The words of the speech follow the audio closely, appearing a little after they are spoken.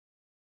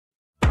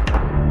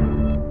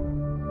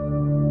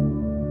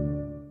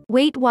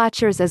Weight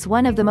Watchers is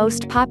one of the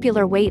most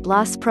popular weight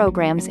loss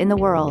programs in the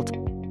world.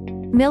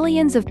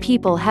 Millions of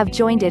people have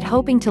joined it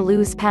hoping to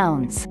lose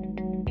pounds.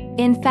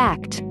 In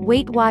fact,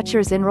 Weight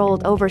Watchers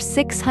enrolled over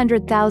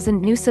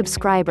 600,000 new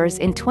subscribers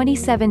in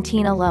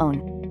 2017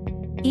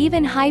 alone.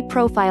 Even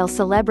high-profile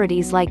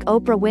celebrities like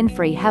Oprah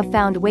Winfrey have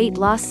found weight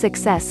loss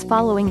success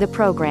following the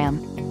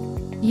program.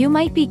 You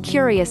might be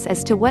curious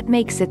as to what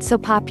makes it so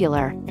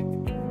popular.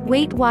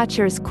 Weight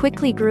Watchers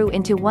quickly grew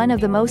into one of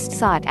the most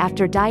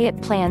sought-after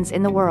diet plans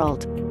in the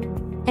world.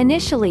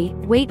 Initially,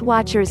 Weight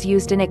Watchers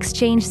used an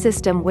exchange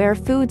system where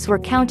foods were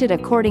counted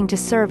according to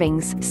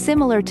servings,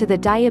 similar to the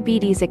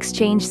diabetes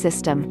exchange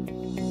system.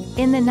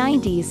 In the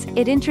 90s,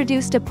 it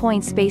introduced a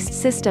points-based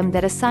system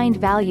that assigned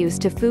values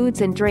to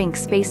foods and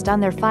drinks based on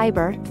their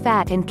fiber,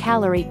 fat and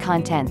calorie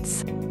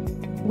contents.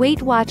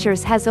 Weight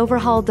Watchers has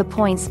overhauled the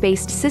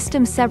points-based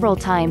system several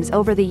times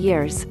over the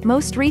years,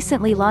 most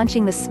recently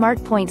launching the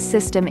SmartPoints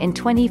system in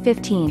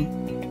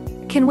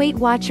 2015. Can Weight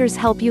Watchers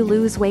help you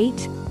lose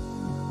weight?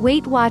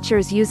 Weight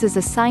Watchers uses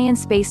a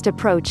science-based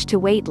approach to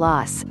weight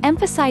loss,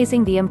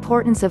 emphasizing the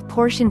importance of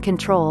portion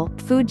control,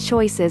 food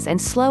choices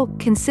and slow,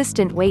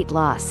 consistent weight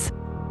loss.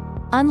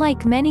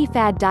 Unlike many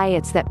fad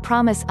diets that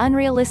promise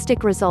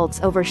unrealistic results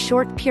over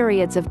short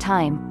periods of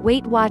time,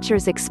 Weight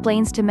Watchers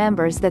explains to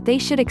members that they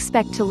should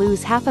expect to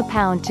lose half a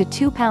pound to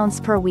 2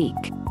 pounds per week.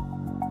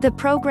 The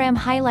program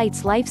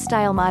highlights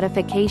lifestyle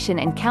modification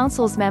and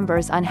counsels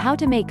members on how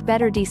to make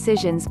better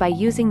decisions by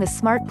using the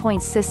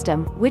SmartPoints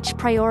system, which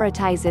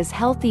prioritizes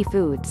healthy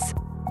foods.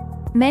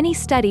 Many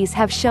studies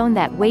have shown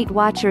that Weight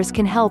Watchers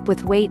can help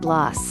with weight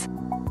loss.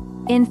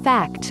 In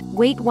fact,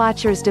 Weight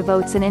Watchers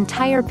devotes an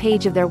entire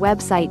page of their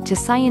website to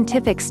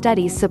scientific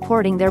studies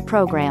supporting their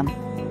program.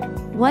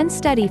 One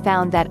study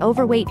found that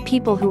overweight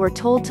people who were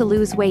told to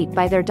lose weight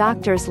by their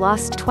doctors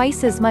lost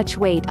twice as much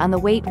weight on the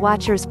Weight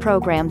Watchers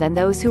program than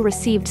those who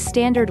received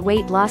standard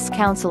weight loss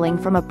counseling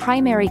from a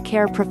primary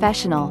care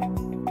professional.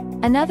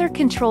 Another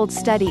controlled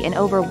study in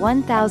over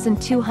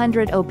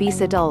 1,200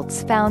 obese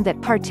adults found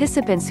that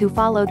participants who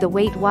followed the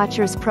Weight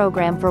Watchers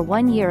program for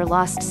 1 year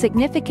lost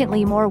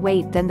significantly more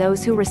weight than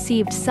those who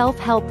received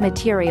self-help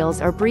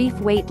materials or brief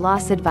weight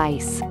loss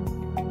advice.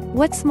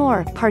 What's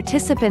more,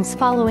 participants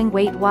following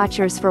Weight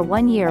Watchers for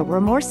 1 year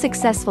were more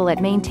successful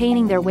at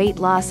maintaining their weight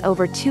loss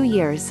over 2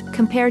 years,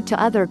 compared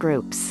to other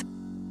groups.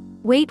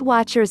 Weight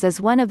Watchers is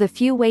one of the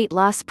few weight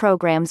loss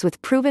programs with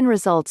proven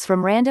results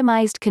from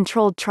randomized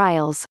controlled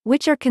trials,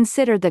 which are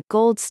considered the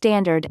gold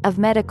standard of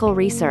medical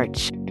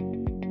research.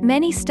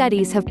 Many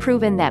studies have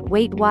proven that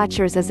Weight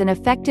Watchers is an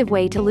effective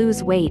way to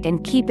lose weight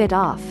and keep it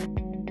off.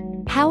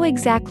 How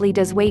exactly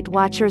does Weight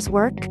Watchers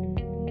work?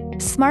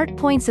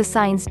 SmartPoints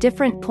assigns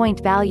different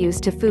point values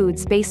to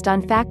foods based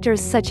on factors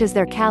such as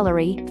their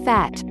calorie,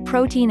 fat,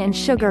 protein and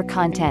sugar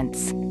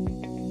contents.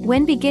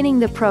 When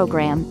beginning the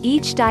program,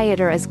 each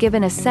dieter is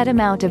given a set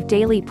amount of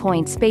daily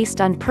points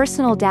based on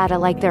personal data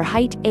like their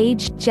height,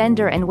 age,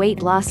 gender and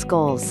weight loss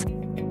goals.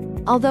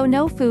 Although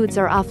no foods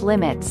are off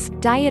limits,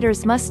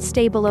 dieters must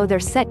stay below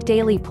their set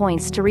daily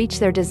points to reach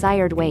their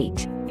desired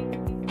weight.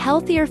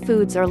 Healthier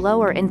foods are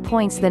lower in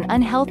points than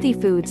unhealthy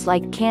foods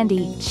like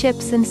candy,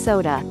 chips and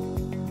soda.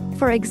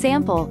 For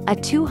example, a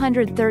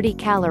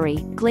 230-calorie,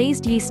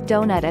 glazed yeast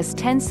donut is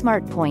 10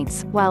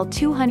 SmartPoints, while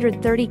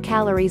 230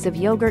 calories of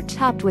yogurt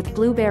topped with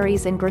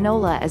blueberries and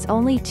granola is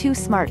only 2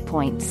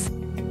 SmartPoints.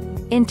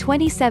 In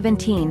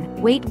 2017,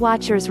 Weight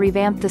Watchers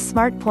revamped the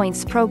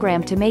SmartPoints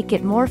program to make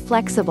it more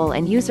flexible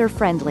and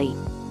user-friendly.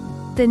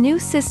 The new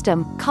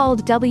system,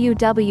 called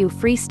WW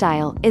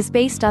Freestyle, is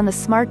based on the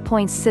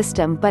SmartPoints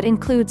system but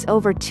includes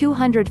over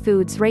 200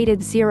 foods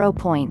rated 0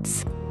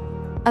 points.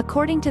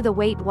 According to the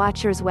Weight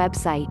Watchers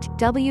website,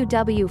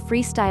 WW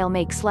Freestyle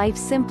makes life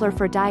simpler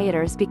for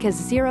dieters because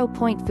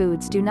 0-point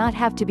foods do not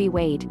have to be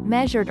weighed,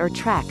 measured or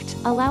tracked,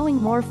 allowing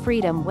more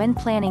freedom when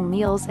planning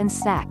meals and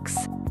snacks.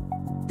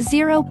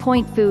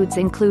 0-point foods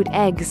include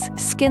eggs,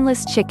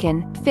 skinless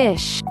chicken,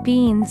 fish,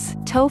 beans,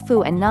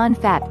 tofu and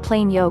non-fat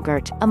plain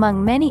yogurt,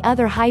 among many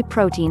other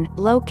high-protein,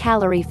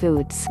 low-calorie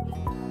foods.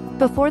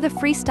 Before the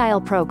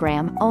Freestyle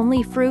program,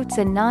 only fruits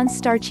and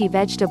non-starchy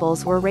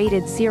vegetables were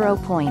rated 0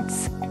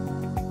 points.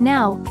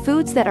 Now,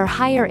 foods that are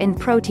higher in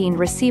protein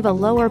receive a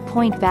lower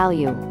point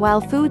value, while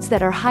foods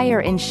that are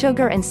higher in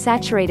sugar and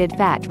saturated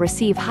fat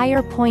receive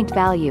higher point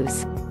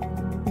values.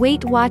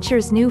 Weight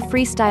Watchers' new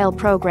Freestyle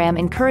program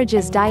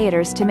encourages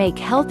dieters to make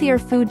healthier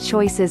food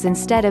choices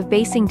instead of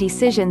basing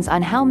decisions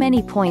on how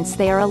many points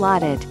they are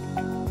allotted.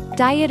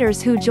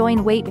 Dieters who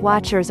join Weight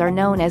Watchers are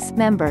known as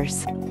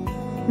members.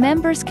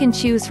 Members can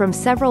choose from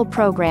several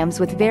programs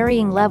with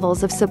varying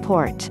levels of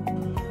support.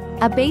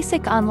 A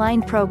basic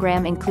online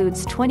program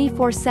includes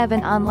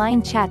 24/7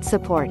 online chat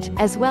support,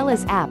 as well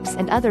as apps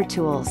and other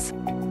tools.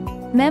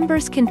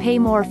 Members can pay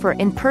more for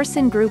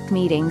in-person group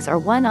meetings or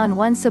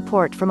one-on-one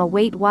support from a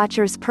Weight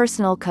Watchers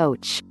personal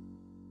coach.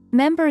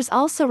 Members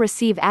also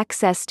receive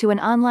access to an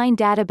online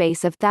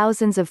database of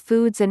thousands of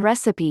foods and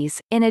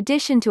recipes, in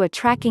addition to a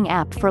tracking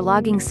app for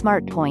logging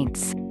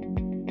SmartPoints.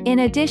 In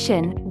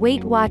addition,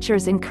 Weight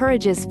Watchers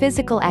encourages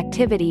physical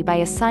activity by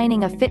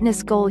assigning a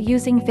fitness goal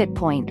using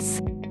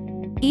FitPoints.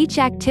 Each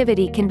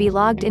activity can be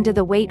logged into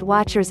the Weight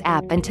Watchers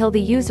app until the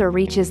user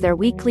reaches their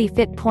weekly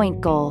FitPoint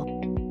goal.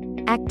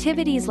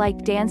 Activities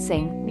like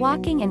dancing,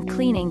 walking and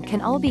cleaning can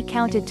all be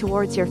counted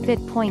towards your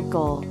FitPoint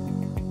goal.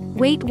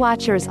 Weight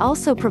Watchers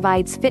also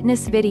provides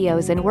fitness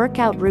videos and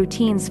workout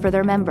routines for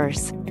their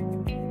members.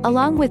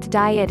 Along with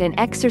diet and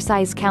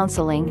exercise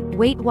counseling,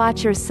 Weight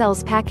Watchers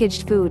sells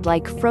packaged food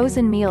like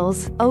frozen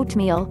meals,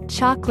 oatmeal,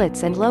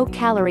 chocolates and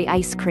low-calorie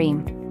ice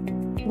cream.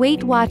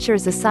 Weight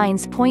Watchers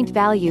assigns point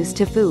values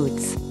to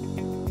foods.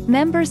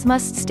 Members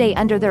must stay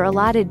under their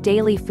allotted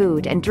daily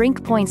food and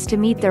drink points to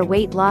meet their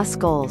weight loss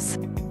goals.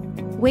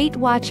 Weight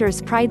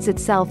Watchers prides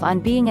itself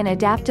on being an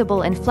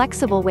adaptable and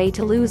flexible way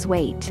to lose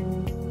weight.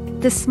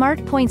 The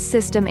SmartPoints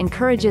system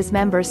encourages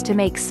members to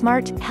make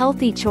smart,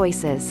 healthy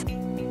choices.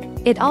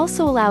 It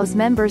also allows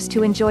members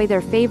to enjoy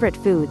their favorite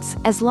foods,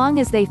 as long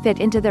as they fit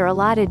into their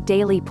allotted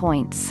daily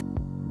points.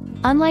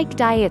 Unlike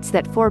diets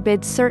that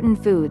forbid certain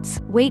foods,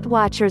 Weight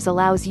Watchers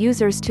allows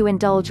users to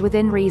indulge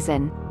within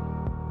reason.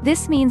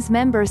 This means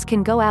members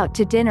can go out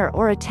to dinner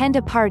or attend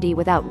a party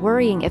without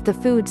worrying if the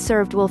food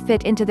served will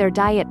fit into their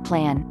diet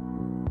plan.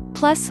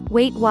 Plus,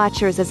 Weight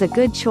Watchers is a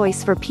good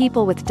choice for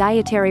people with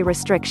dietary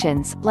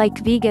restrictions, like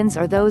vegans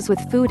or those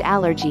with food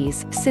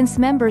allergies, since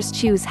members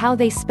choose how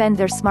they spend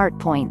their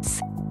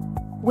SmartPoints.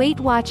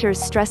 Weight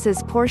Watchers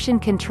stresses portion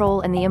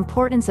control and the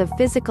importance of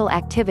physical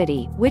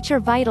activity, which are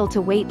vital to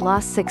weight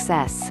loss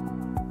success.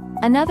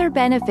 Another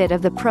benefit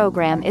of the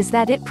program is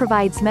that it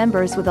provides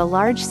members with a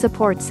large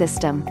support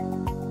system.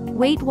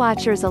 Weight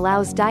Watchers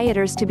allows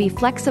dieters to be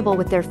flexible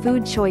with their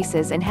food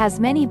choices and has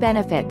many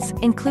benefits,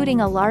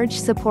 including a large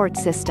support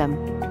system.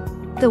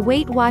 The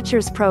Weight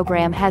Watchers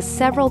program has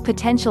several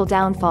potential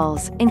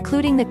downfalls,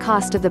 including the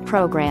cost of the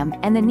program,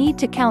 and the need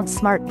to count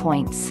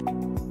SmartPoints.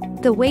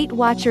 The Weight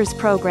Watchers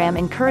program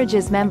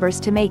encourages members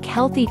to make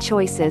healthy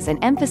choices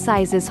and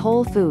emphasizes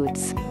whole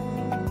foods.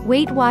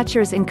 Weight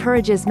Watchers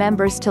encourages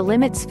members to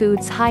limit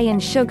foods high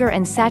in sugar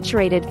and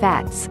saturated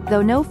fats,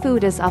 though no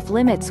food is off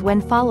limits when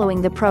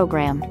following the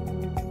program.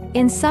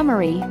 In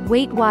summary,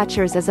 Weight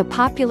Watchers is a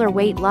popular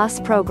weight loss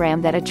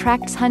program that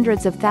attracts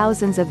hundreds of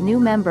thousands of new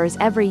members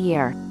every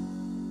year.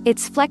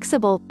 Its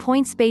flexible,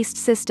 points-based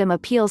system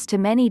appeals to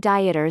many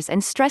dieters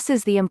and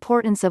stresses the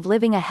importance of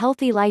living a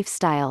healthy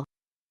lifestyle.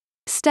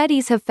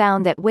 Studies have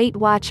found that Weight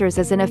Watchers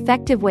is an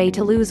effective way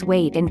to lose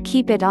weight and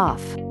keep it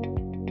off.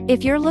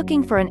 If you're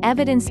looking for an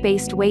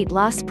evidence-based weight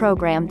loss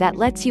program that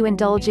lets you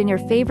indulge in your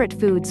favorite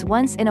foods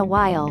once in a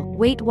while,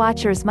 Weight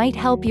Watchers might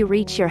help you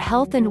reach your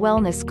health and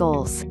wellness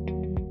goals.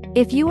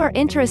 If you are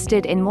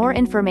interested in more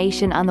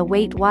information on the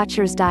Weight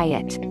Watchers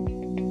diet,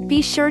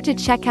 be sure to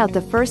check out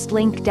the first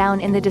link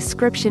down in the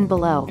description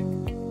below.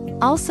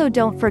 Also,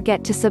 don't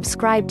forget to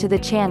subscribe to the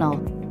channel.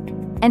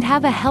 And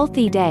have a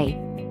healthy day.